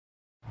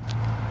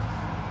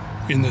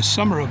In the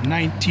summer of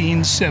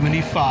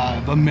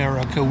 1975,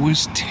 America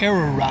was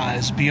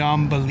terrorized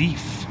beyond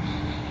belief.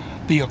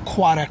 The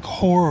aquatic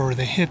horror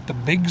that hit the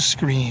big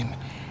screen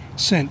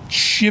sent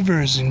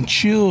shivers and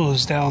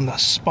chills down the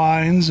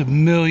spines of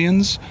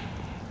millions,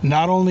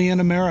 not only in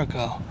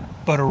America,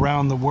 but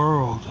around the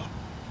world.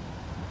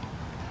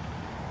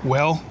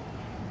 Well,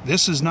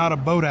 this is not a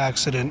boat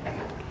accident,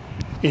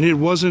 and it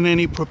wasn't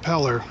any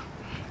propeller,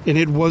 and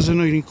it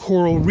wasn't any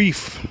coral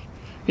reef,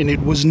 and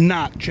it was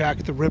not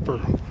Jack the Ripper.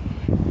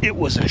 It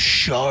was a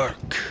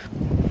shark.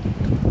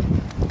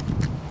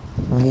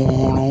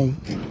 Wanna,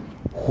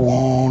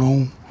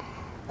 wanna,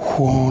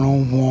 wanna,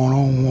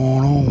 wanna,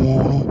 wanna,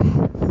 wanna.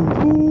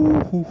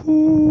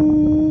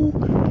 Ooh.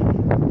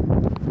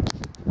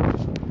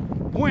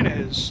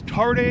 Buenas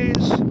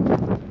tardes,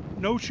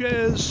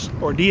 noches,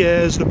 or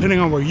dias, depending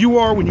on where you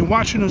are when you're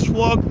watching this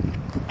vlog,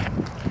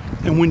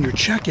 and when you're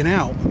checking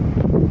out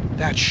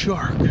that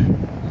shark.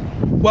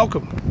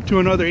 Welcome to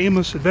another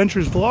Aimless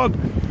Adventures vlog,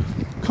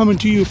 coming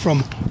to you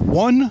from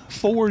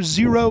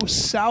 140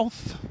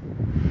 South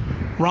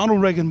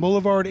Ronald Reagan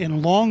Boulevard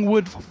in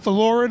Longwood,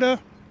 Florida.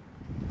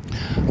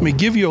 Let me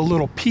give you a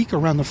little peek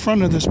around the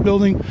front of this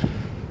building.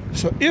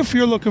 So if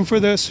you're looking for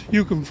this,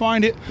 you can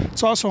find it.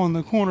 It's also on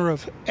the corner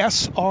of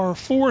SR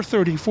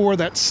 434,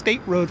 that's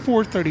State Road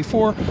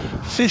 434,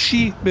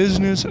 Fishy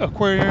Business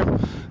Aquarium.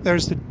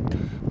 There's the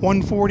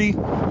 140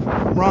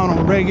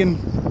 Ronald Reagan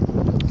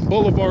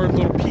Boulevard,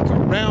 little peek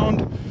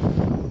around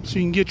so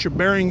you can get your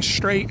bearings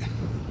straight.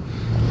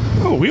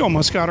 Oh, we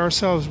almost got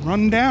ourselves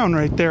run down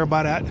right there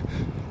by that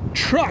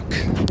truck.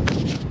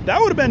 That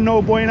would have been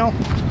no bueno.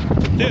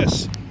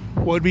 This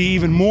would be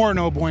even more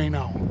no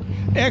bueno.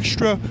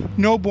 Extra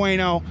no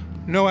bueno,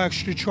 no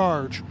extra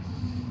charge.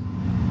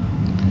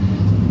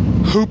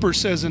 Hooper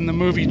says in the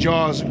movie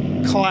Jaws,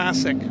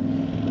 classic,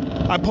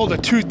 I pulled a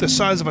tooth the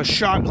size of a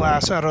shot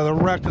glass out of the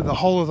wreck of the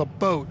hull of the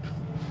boat,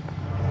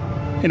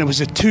 and it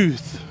was a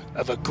tooth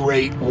of a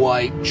great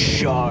white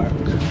shark.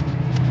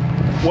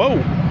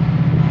 Whoa.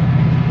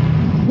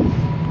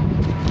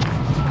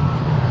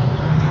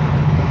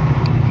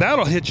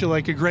 That'll hit you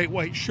like a great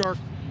white shark.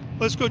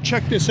 Let's go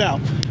check this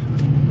out.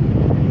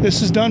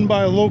 This is done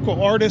by a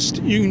local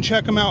artist. You can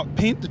check them out.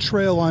 Paint the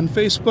Trail on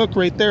Facebook.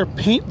 Right there,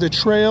 Paint the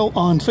Trail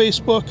on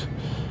Facebook.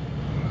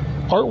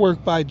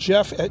 Artwork by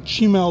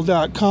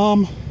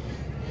jeff@gmail.com.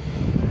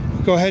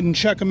 Go ahead and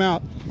check them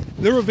out.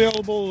 They're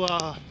available.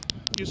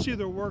 You see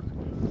their work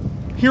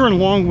here in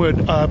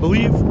Longwood, I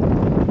believe.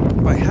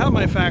 If I have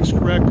my facts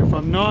correct, if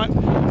I'm not,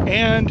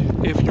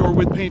 and if you're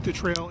with Paint the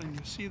Trail and you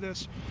see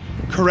this,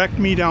 correct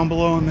me down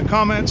below in the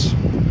comments.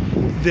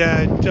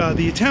 That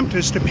the attempt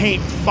is to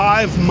paint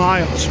 5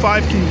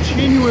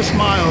 continuous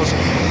miles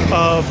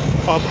of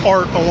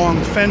art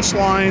along fence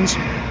lines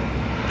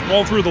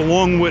all through the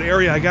Longwood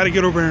area. I got to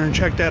get over there and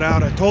check that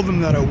out. I told them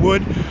that I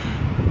would.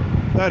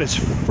 That is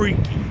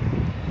freaky.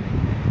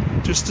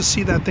 Just to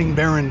see that thing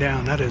bearing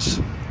down, that is...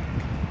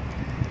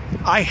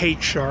 I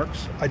hate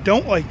sharks. I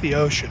don't like the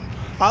ocean.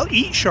 I'll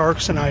eat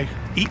sharks and I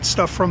eat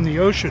stuff from the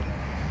ocean.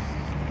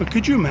 But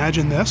could you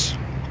imagine this?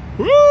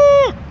 Woo!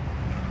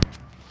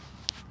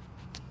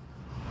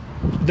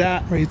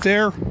 That right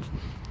there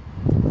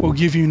will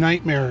give you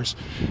nightmares.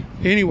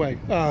 Anyway,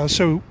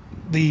 so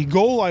the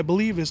goal, I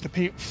believe, is to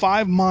paint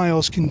 5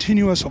 miles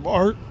continuous of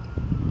art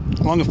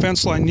along a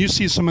fence line. You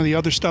see some of the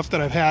other stuff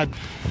that I've had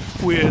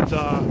with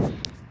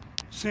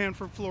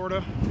Sanford,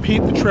 Florida.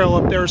 Paint the Trail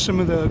up there, some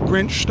of the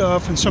Grinch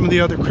stuff and some of the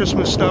other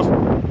Christmas stuff.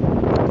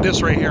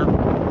 This right here,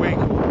 way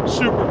cool,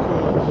 super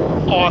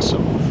cool,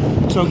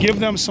 awesome. So give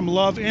them some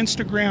love.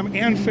 Instagram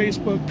and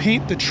Facebook,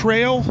 Paint the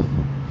Trail.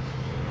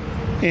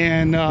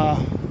 And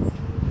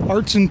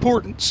art's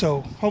important,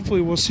 so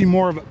hopefully we'll see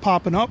more of it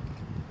popping up.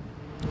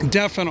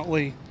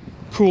 Definitely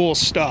cool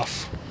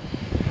stuff.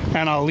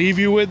 And I'll leave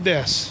you with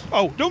this.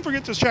 Oh, don't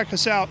forget to check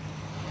us out.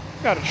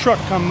 Got a truck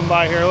coming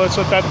by here. Let's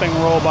let that thing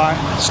roll by.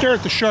 Stare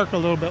at the shark a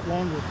little bit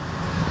longer.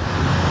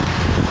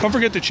 Don't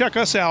forget to check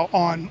us out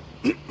on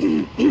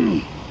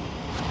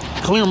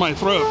clear my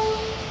throat.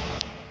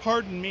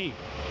 Pardon me.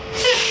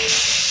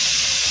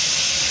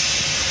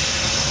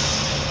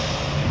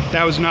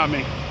 That was not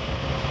me.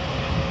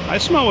 I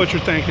smell what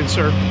you're thinking,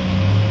 sir.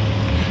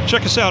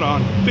 Check us out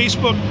on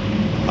Facebook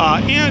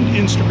and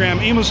Instagram,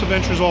 Aimless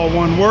Adventures, all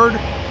one word.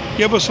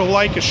 Give us a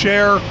like, a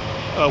share,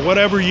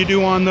 whatever you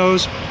do on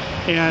those.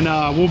 And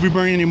we'll be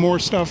bringing you more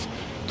stuff,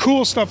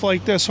 cool stuff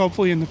like this,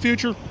 hopefully in the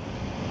future.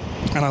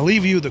 And I'll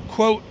leave you the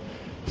quote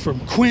from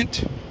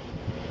Quint,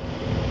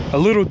 a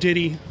little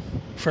ditty.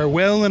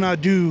 Farewell and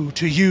adieu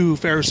to you,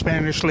 fair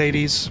Spanish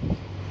ladies.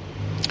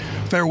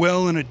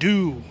 Farewell and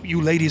adieu,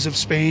 you ladies of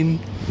Spain.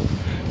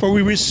 For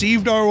we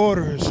received our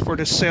orders for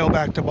to sail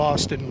back to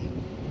Boston,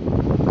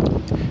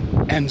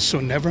 and so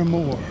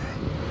nevermore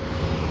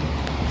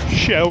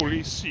shall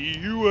we see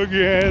you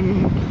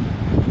again.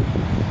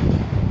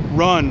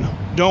 Run,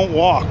 don't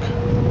walk.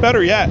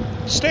 Better yet,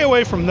 stay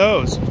away from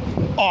those.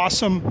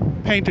 Awesome.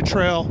 Paint the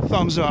Trail,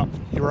 thumbs up.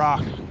 You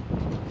rock.